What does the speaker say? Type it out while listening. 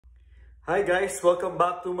Hi guys! Welcome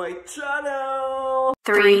back to my channel!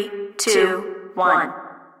 3, 2,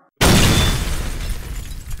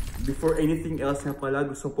 1. Before anything else nga pala,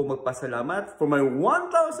 gusto po magpasalamat for my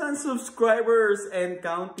 1,000 subscribers and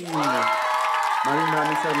counting.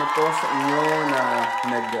 Maraming salamat po sa inyo na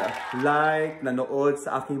nag-like, nanood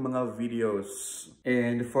sa aking mga videos.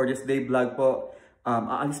 And for this day vlog po,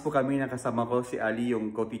 aalis po kami na kasama ko si Ali,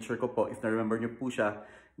 yung co-teacher ko po. If na-remember nyo po siya,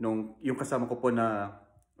 yung kasama ko po na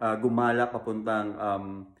gumala papuntang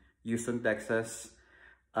Houston, Texas.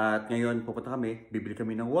 At ngayon pupunta kami, bibili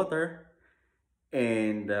kami ng water.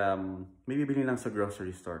 And may bibili lang sa grocery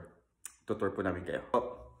store. Tutur po namin kayo.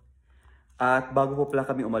 At bago po pala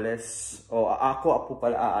kami umalis, ako po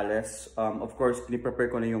pala aalis. Of course, piniprepare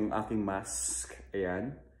ko na yung aking mask.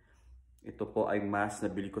 Ayan. Ito po ay mask na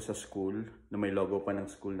bili ko sa school, na may logo pa ng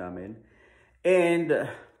school namin. And,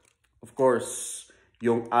 of course,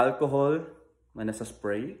 yung alcohol na nasa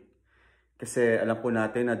spray. Kasi alam po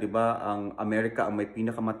natin na 'di ba ang Amerika ang may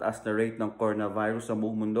pinakamataas na rate ng coronavirus sa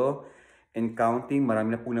buong mundo and counting,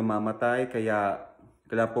 marami na po namamatay, kaya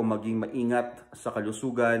kailangan po maging maingat sa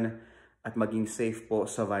kalusugan at maging safe po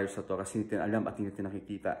sa virus na to kasi hindi natin alam at hindi natin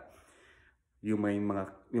nakikita yung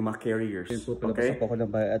mga carriers. Okay? Po ako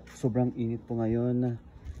ng bahay at sobrang init po ngayon.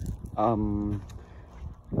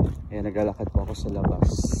 Naglalakad po ako sa labas.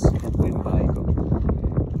 Yan po yung bahay ko.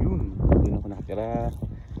 Doon ako nakatira.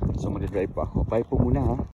 So mag-drive po ako. Bye po muna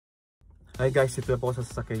ha. Hi guys, ito na po ako sa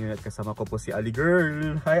sasakyan yun at kasama ko po si Ali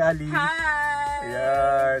Girl. Hi Ali! Hi!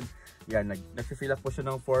 Ayan. Yan, nag-fill up po siya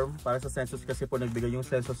ng form para sa census kasi po nagbigay yung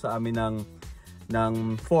census sa amin ng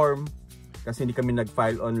form kasi hindi kami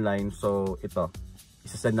nag-file online. So ito,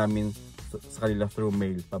 isasend namin sa kanila through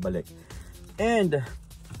mail pabalik. And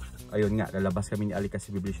ayun nga, lalabas kami ni Ali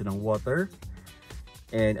kasi bibili siya ng water.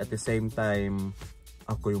 And at the same time,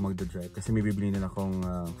 ako yung magdadrive kasi may bibili na akong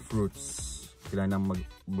fruits. Kailangan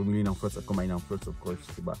bumili ng fruits at kumain ng fruits, of course,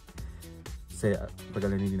 diba? Kasi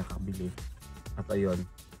pagalan hindi nakabili. At ayun,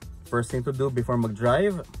 first thing to do before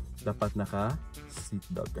mag-drive, dapat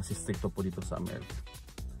naka-seatbelt kasi stricto po dito sa Amerika.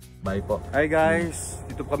 Bye po. Hi guys!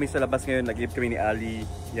 Dito po kami sa labas ngayon. Nag-igib kami ni Ali.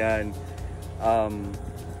 Yan.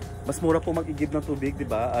 Mas mura po mag-igib ng tubig,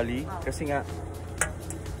 diba, Ali? Kasi nga,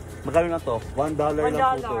 magkano na to? $1 lang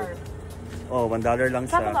po to. Oh, $1 lang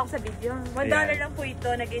siya. Sama ba ako sa video? $1 lang po ito.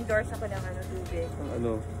 Nag-endorse ako ng tubig.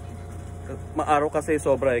 Maaraw kasi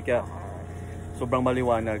sobra kaya sobrang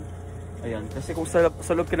maliwanag. Ayan. Kasi kung sa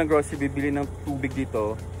loob ka ng grocery, bibili ng tubig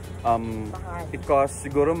dito, it costs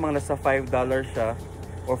siguro mga nasa $5 siya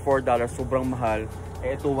or $4. Sobrang mahal.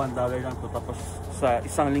 Ito $1 lang to. Tapos sa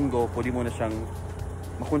isang linggo, pwede mo na siyang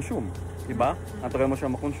makonsume. Diba? Ang tagal mo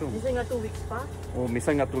siyang makonsume. Minsan nga 2 weeks pa? O,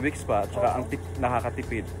 minsan nga 2 weeks pa. Tsaka ang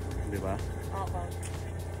nakakatipid. Diba?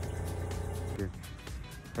 Okay.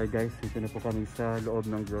 Hi guys, dito na po kami sa loob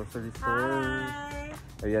ng grocery store. Hi!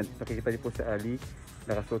 Ayan, nakikita niyo po si Ali.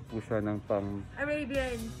 Nakasuot po siya ng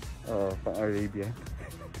Arabian. Pang Arabian.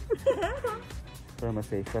 Para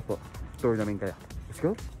mas-safe siya po. Tour namin kaya. Let's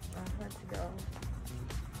go? Let's go.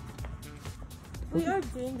 We are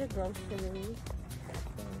doing the grocery.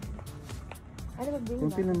 Ano ba bilhin?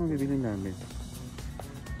 Kunti naman bibili namin.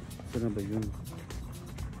 Saan na ba yun?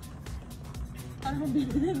 Ano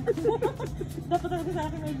bilhin? Dapat talaga sa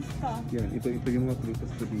akin may lista. Yan, ito yung mga prutas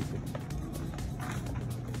ko dito.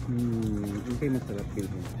 Yung kayo masarap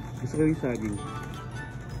bilhin. Gusto ko yung saging.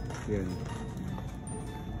 Yan.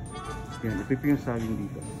 Yan, ito yung saging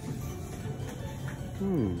dito.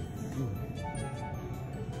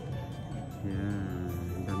 Yan,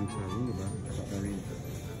 ang daming saging, diba? Kakarin.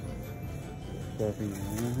 Saging.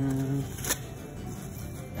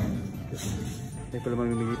 Kaya pala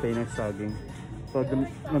mamimili tayo ng saging. Pag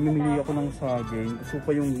namimili ako ng saging, gusto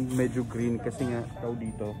pa yung medyo green kasi nga tao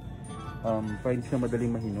dito. Para hindi siya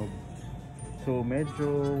madaling mahinog. So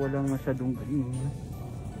medyo walang masyadong green.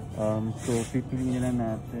 So pipiliin na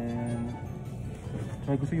natin.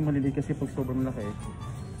 Kaya gusto yung maliliit kasi pag sobrang malaki,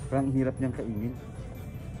 parang hirap niyang kainin.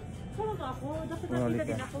 Tulog ako, dapat nakita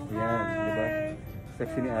din ako. Yan, diba?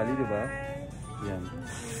 Sexy ni Ali, diba? Yan.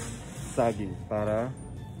 Saging para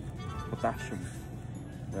potassium.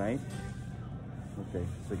 Right? Okay,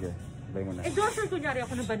 sige. Buy mo na. Endorser kunyari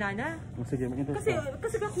ako ng banana. Sige, mag-endorse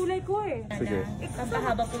Kasi kakulay ko eh. Sige. Ang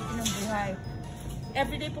pahaba po ito ng buhay.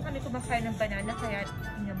 Everyday po kami kumakain ng banana kaya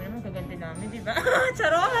hindi naman gaganda namin, di ba?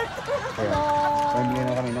 Charot! Kaya, mamili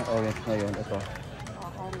na kami ng orange ngayon. Ito.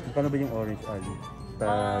 Magkano ba yung orange, Ali?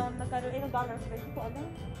 Magkano? $8 Hindi ko alam.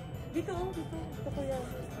 Dito. Ito ko yan.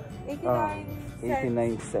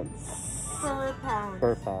 89 cents.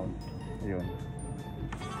 Per pound. Ayun.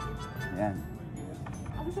 Ayan.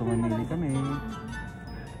 So mamili kami.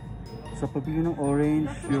 Sa pagpili ng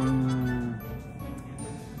orange, yung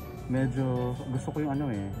medyo gusto ko yung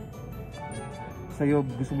ano eh. Sa'yo,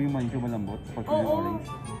 gusto mo yung medyo malambot sa pagpili ng orange?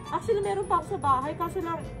 Actually, meron pa ako sa bahay, kaso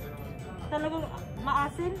lang talagang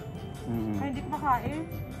maasin. Kaya hindi ko makain.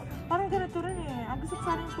 Parang ganito rin eh. Ang gusto ko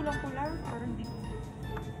sana yung pulang-pulang. Parang hindi ko.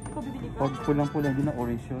 Ikaw bibili ka? Pag pulang-pulang, hindi na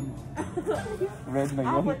orange yun. Red na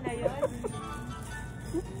yun. Apple na yun.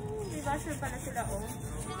 Diba, sure pala sila oh.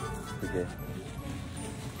 Sige.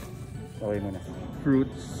 Okay muna.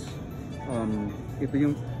 Fruits. Ito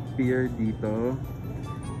yung pear dito.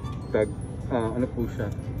 Ano po siya?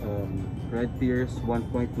 Red pears,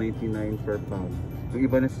 1.99 per pound. Yung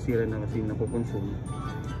iba nasisira na kasi nakukonsume.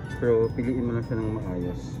 Pero piliin mo lang siya ng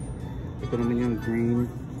maayos. Ito naman yung green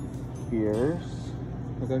pears.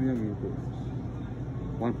 Magkano yung green pears?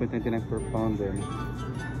 1.99 per pound din.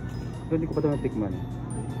 Ito hindi ko pa ito natikman.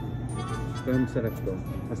 Pero masarap to.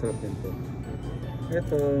 Masarap din to.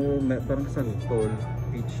 Ito, parang santol.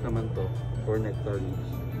 Peach naman to. Or nectarines.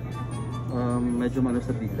 Medyo malo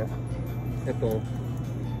sa dila. Ito.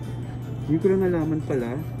 Hindi ko lang nalaman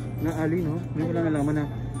pala na ali, no? Hindi ko lang nalaman na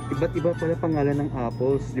iba't iba pala pangalan ng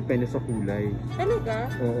apples. Depende sa kulay. Talaga?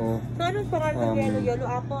 Oo. So anong pangalan ng yellow? Yellow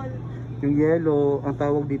apple? Yung yellow, ang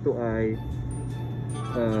tawag dito ay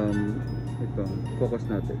ito, focus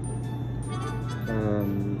natin.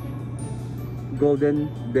 Golden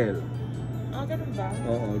Bell. Ah, ganun ba?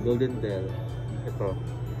 Oo, Golden Bell. Ito.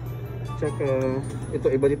 Tsaka,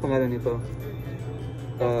 ito, iba din pangalan nito.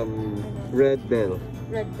 Red Bell.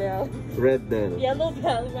 Red Bell. Red Bell. Yellow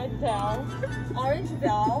Bell, Red Bell. Orange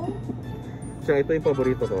Bell. Tsaka ito yung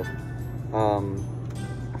paborito ko.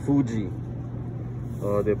 Fuji.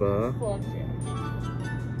 O, diba?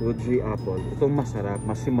 Fuji apple. Itong masarap.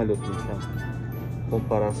 Mas simalot din siya.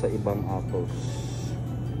 Kumpara sa ibang apples.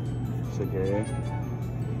 Sige.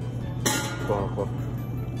 Ito ako.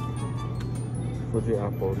 Fuji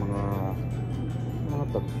apple. Mga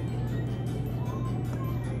tab.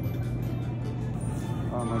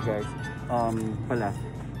 Guys. Pala.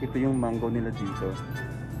 Ito yung mango nila dito.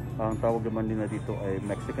 Ang tawag naman nila dito ay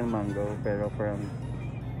Mexican mango. Pero parang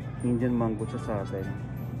Indian mango siya sa atin.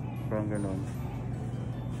 Parang ganon.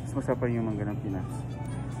 Mas masarap yung mangga ng Pinas.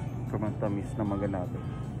 Parang tamis na mangga natin.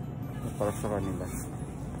 Para sa kanila.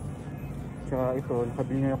 Tsaka ito,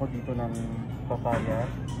 nakabili na ako dito ng papaya.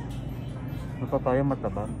 Yung papaya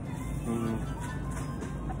matabang.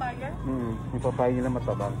 Papaya? Yung papaya nila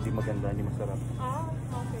matabang. Hindi maganda, hindi masarap. Ah,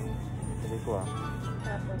 okay. Sabi ko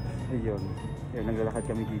ayun. Ayun, naglalakad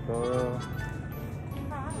kami dito.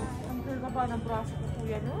 Ang tulga ba ng braso ko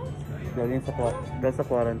kuya, no? Dahil sa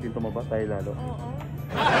quarantine, tumaba tayo lalo. Oo.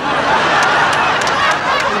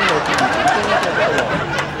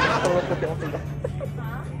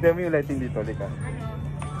 Dami yung lighting dito, Lika.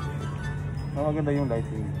 Maganda yung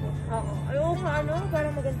lighting dito. Oo. Ayoko nga ano,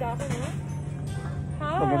 parang maganda ako, no?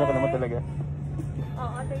 Hi! Maganda ka naman talaga.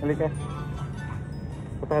 Oo, thank you. Halika.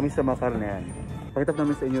 Punta kami sa Makar na yan. Pakita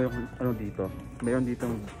namin sa inyo yung ano dito. Mayroon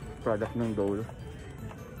ditong product ng Dole.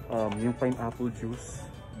 Yung pineapple juice.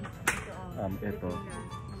 Ito.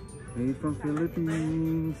 Made from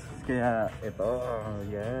Philippines. Kaya ito,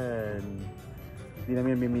 yan. Hindi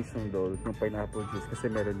namin mimiss yung Dole, yung pineapple juice kasi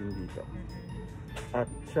meron din dito. At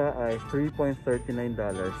siya ay $3.39.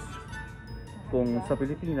 Kung sa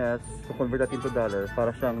Pilipinas, kung convert natin to dollar,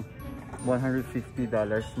 para siyang $150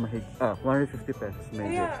 mahig. 150 pesos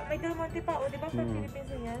mahigit. Kaya may Delmonte pa, o diba from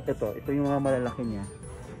Philippines yan? Ito yung mga malalaki niya.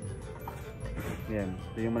 Yan,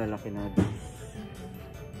 ito yung malalaki na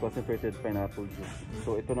concentrated pineapple juice.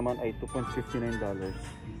 So ito naman ay $2.59.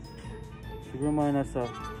 Siguro mga nasa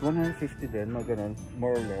 150 din, mga ganun,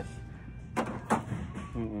 more or less.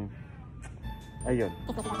 Ayun.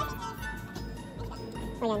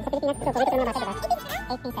 Ayan, sa Pilipinas, ito, paborito ko ng mga bata, diba?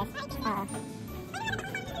 8 pieces.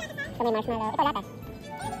 So may marshmallow. Ito, lata.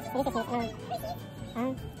 This is it.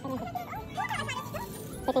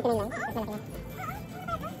 $2.29 lang. Mas malaki na.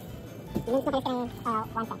 Yung makalis ka ng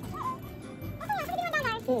 1 cent.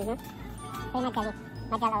 So yung mag-jelly.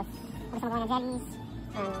 Mag-jellos. Kung gusto mo ng jellies.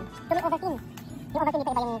 Ito may Ovaltine. Yung Ovaltine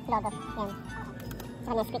dito iba yung logo. Yan. So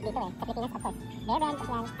may split dito eh. Sa Pilipinas, of course. Bear brand, as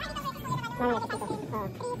well. Mga nagkit dito.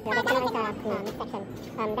 Grabe ka naman sa meat section.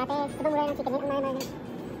 Dati, sobrang mura ng chicken. Yung mahal.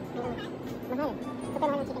 Super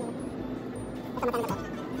mahal ng chicken. Ito magkano ba ito?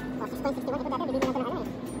 6.61. Ito dati, bibili na ito na ano eh.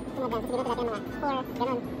 Sumagang. Bibili na ito dati ng mga 4,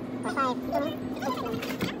 gano'n. Or 5. Ito na,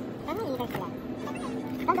 6.61. Ano yung liver sila?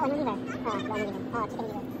 Doon yung liver. Doon yung liver. Chicken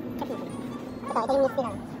liver. Chicken liver. Ito yung meat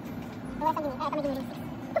liver. So, ito yung liver.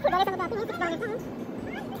 Ito $4 ang magkano. $6 na.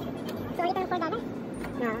 So, ito yung $4?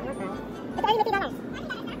 No, not right. Ito ay $50.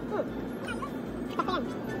 Basta yan.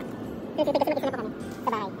 Kasi na po kami sa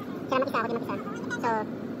bahay. Kaya mag-isa ako din mag-isa. So,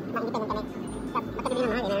 ma-independent kami. Magkatabi din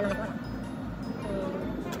ang mahal, yun na naman ako.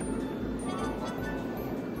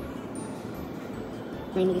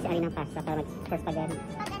 May mili si Ali ng pasta para mag-first pag-ano.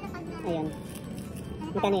 Ayun.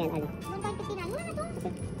 Magkano yan, Ali? 1.50 na. Mura na to.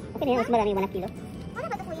 Okay na yan, mas marami yung 1 kilo.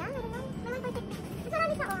 Ano ba ito kuya? Meron yan? May 1.50. Mas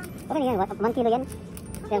marami sa on. Okay na yan, 1 kilo yan.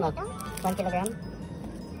 Kaya mo, 1 kilogram.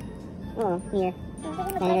 Oo, here.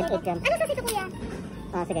 908 grams. Ano sauce ito kuya?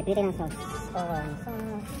 Sige, pili ng sauce. Sauce.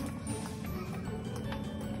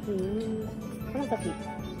 Anong sauce dito?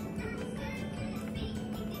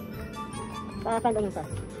 Saan doon yung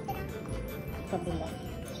sauce? Sauce din daw.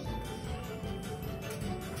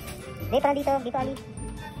 Hindi, parang dito. Dito, Ali.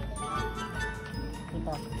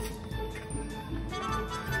 Dito.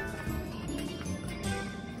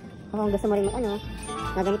 Kung gusto mo rin mo, ano,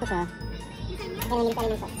 na ganito ka. Kaya nangyari ka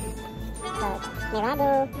rin yung sauce. So, may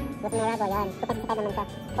rabo. Gusto may rabo, yan. Kapag sa naman ka.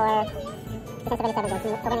 For, isang sa balisabi daw.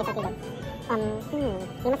 Okay na isang kilo.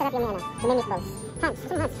 Yung masarap yung ano, yung may meatballs. Hans,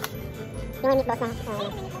 gusto mo Hans? Yung may meatballs na,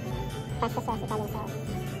 pasta sauce, Italian sauce.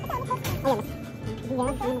 Ayun, mas. Hindi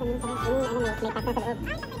yan, may pasta sa loob.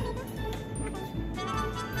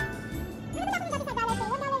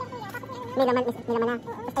 May laman na.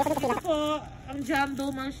 Ang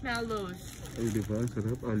jumbo marshmallows. Ay, diba?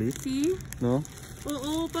 Sarap, Ali. See? No?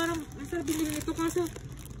 Oo, parang masarap bilhin ito kaso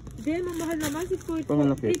hindi, mamahal naman.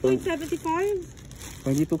 3.75.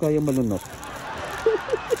 Hindi ito kaya malunok.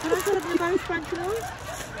 Parang sarap na parang sponge, no?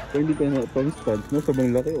 Pero hindi kaya na parang sponge, no?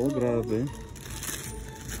 Sobrang laki. Oh, grabe.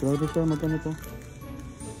 Grabe siya. Magkano ito?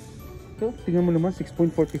 So, tingnan mo naman,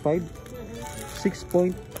 6.45.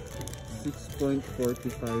 $6.45.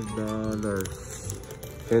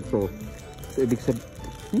 Ito. So, ibig sabihin,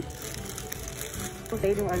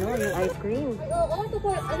 Okay, yung ano, yung ice cream. Oo, 2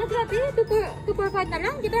 grabe, 2 na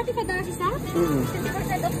lang. Di ba ito sa dasi sa?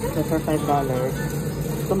 50% off So, for $5.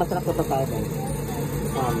 Ito, masarap ko ito sa akin.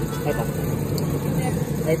 Ito.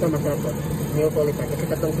 Ito, masarap ko. Neapolitan. Kasi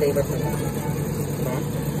tatlong flavors na lang. Diba?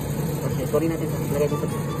 Okay, sorry natin. Lagay dito.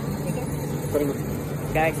 Sorry mo.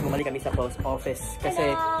 Guys, bumalik kami sa post office.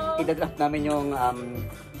 Kasi, i-drop namin yung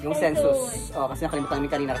census. Kasi nakalimutan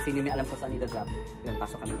namin kanina kasi hindi alam ko saan i-drop. Yan,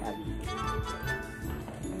 pasok kami ni Abby.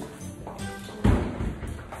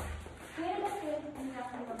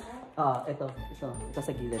 Ito sa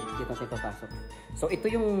gilid. Dito tayo papasok. So, ito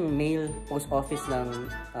yung mail post office ng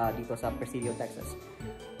dito sa Presidio, Texas.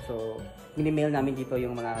 So, mini-mail namin dito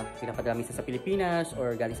yung mga pinapadala minsan sa Pilipinas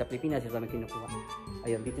or galing sa Pilipinas. Dito namin kinukuha.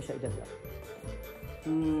 Ayun, dito siya i-drop.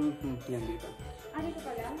 Yan dito. Dito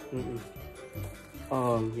pala?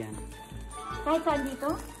 Yan. Kahit saan dito?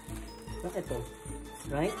 Ito.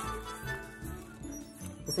 Right?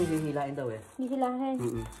 Kasi hindi hilain daw eh. Hindi hilahin.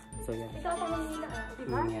 So, yan. Ito ako ng hila,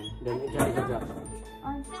 diba? Yan. Diyan ito drop.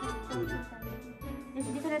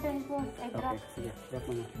 Dito na ito yung post. I drop. Okay, sige. Drop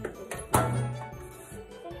mo na.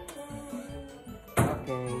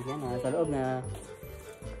 Okay, yan na. Sa loob na.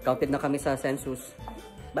 Counted na kami sa census.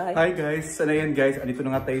 Bye! Hi guys! Sana yan guys. Andito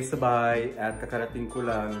na nga tayo sa bahay at kakarating ko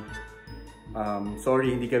lang.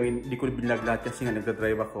 Sorry, hindi ko binlag lahat kasi nga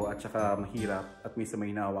nagdadrive ako at saka mahirap at minsan may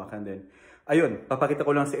hinahawakan din. Ayun, papakita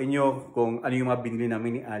ko lang sa inyo kung ano yung mga binili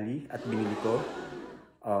namin ni Ali at binili ko.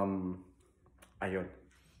 Ayun.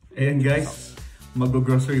 Ayan guys,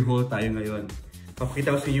 mag-grocery haul tayo ngayon.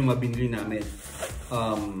 Papakita ko sa inyo yung mga binili namin.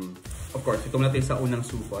 Of course, ito natin sa unang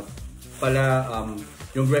supot.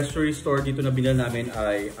 Yung grocery store dito na binili namin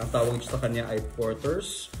ay, ang tawag sa kanya ay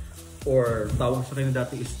Porters. Or tawag sa kanya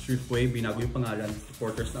dati is Thriftway, binago yung pangalan.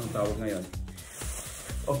 Porters na ang tawag ngayon.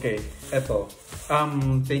 Okay, eto.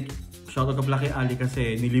 Shoutout ka pala kay Ali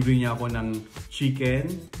kasi nilibre niya ako ng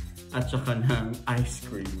chicken at saka ng ice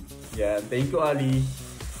cream. Yan. Thank you, Ali.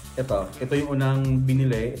 Ito yung unang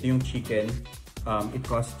binili. Ito yung chicken. It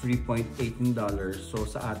cost $3.18. So,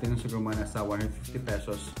 sa atin, siguro man nasa 150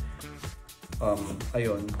 pesos.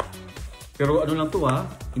 Ayun. Pero ano lang to ha?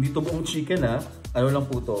 Hindi to buong chicken ha? Ano lang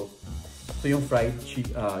po to? Ito yung fried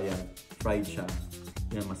chicken. Yan. Fried siya.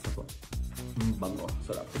 Yan, masarap. Bango.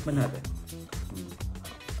 Sarap. Tikman natin.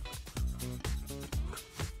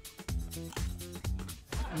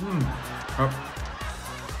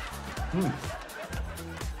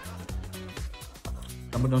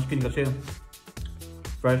 Tamad ng skin kasi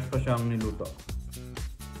fresh pa siyang niluto.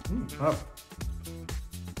 Sarap.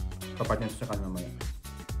 Tapat niya sa kanan mamaya.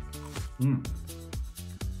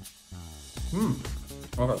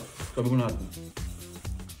 Okay, sabi ko natin.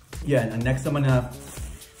 Yan, ang next naman na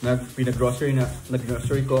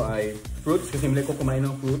nag-grocery ko ay fruits kasi hindi ko kumain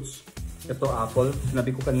ng fruits. Ito apple, sinabi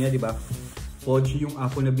ko kanina, di ba? Poji yung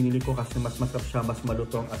apple na binili ko kasi mas masarap siya, mas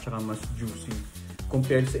malutong at saka mas juicy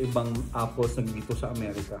compared sa ibang apples na dito sa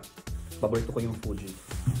Amerika. Paborito ko yung Fuji.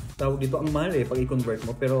 Tawag dito, ang mahal pag i-convert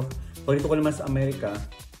mo. Pero pag dito ko naman sa Amerika,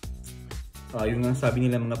 yung nga sabi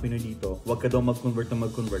nila mga Pinoy dito, huwag ka daw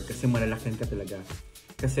mag-convert kasi malalakihan ka talaga.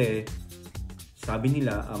 Kasi sabi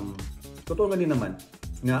nila, totoo nga din naman,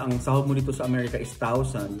 nga ang sahod mo dito sa Amerika is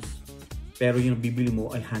thousands, pero yung bibili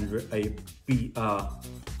mo ay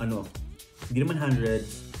hindi naman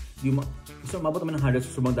hundreds, so umabot naman ng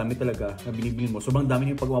hundreds, sobrang dami talaga na binibili mo. Sobrang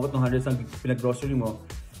dami yung pag umabot ng hundreds ang pinag-grocery mo,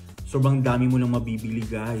 sobrang dami mo lang mabibili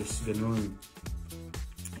guys, ganun.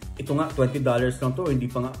 Ito nga, $20 lang to, hindi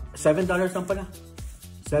pa nga, $7 lang pala.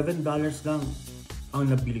 $7 lang ang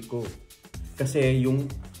nabili ko. Kasi yung,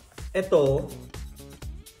 ito,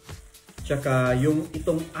 tsaka yung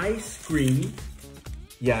itong ice cream,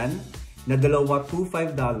 yan, na dalawa,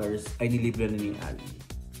 $5 ay nilibre na ni Ali.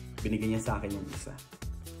 Binigyan niya sa akin yung isa.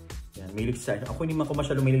 Yan, mahilig sa ice cream. Ako hindi man ko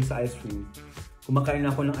masyado mahilig sa ice cream. Kumakain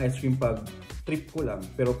ako ng ice cream pag trip ko lang.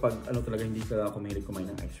 Pero pag ano talaga, hindi talaga ako mahilig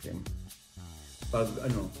kumain ng ice cream. Pag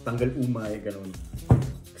ano, tanggal umay, ganun.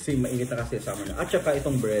 Kasi mainit na kasi sama na. At saka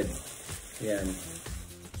itong bread. Yan.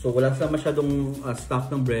 So wala sa masyadong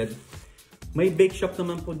stock ng bread. May bake shop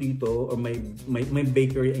naman po dito, or may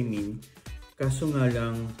bakery I mean. Kaso nga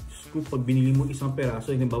lang, pag binili mo isang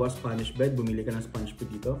peraso, halimbawa Spanish bread, bumili ka ng Spanish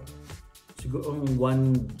bread dito, siguro ang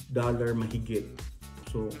 $1 mahigit.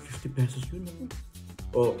 So 50 pesos yun ako.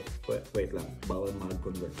 Oh, wait lang, bawal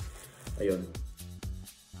mag-convert. Ayun.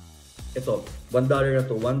 Ito, $1 na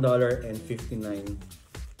to, $1.59.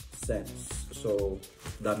 So,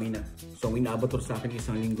 dami na. So, inaabot to sa akin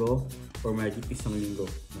isang linggo or mahigit isang linggo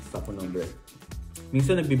na stop ko ng bread.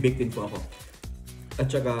 Minsan nagbe-bake din po ako. At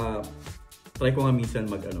saka, try ko nga minsan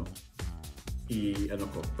tawag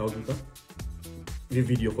dito?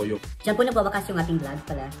 I-video ko yung. Diyan po nagbabakas yung ating vlog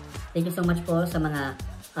pala. Thank you so much po sa mga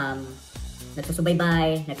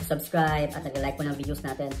nagsusubaybay, nagsusubscribe at nag-like po ng videos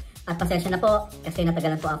natin. At pasensya na po kasi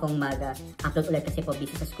natagalan po akong mag-upload ulit kasi po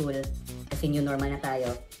busy sa school kasi new normal na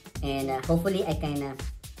tayo. And hopefully I can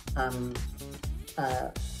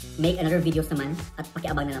make another videos naman at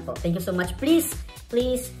pakiabang na lang po. Thank you so much. Please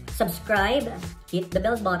subscribe, hit the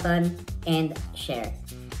bell button, and share.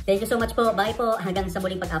 Thank you so much po. Bye po. Hanggang sa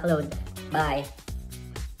muling pag-upload. Bye.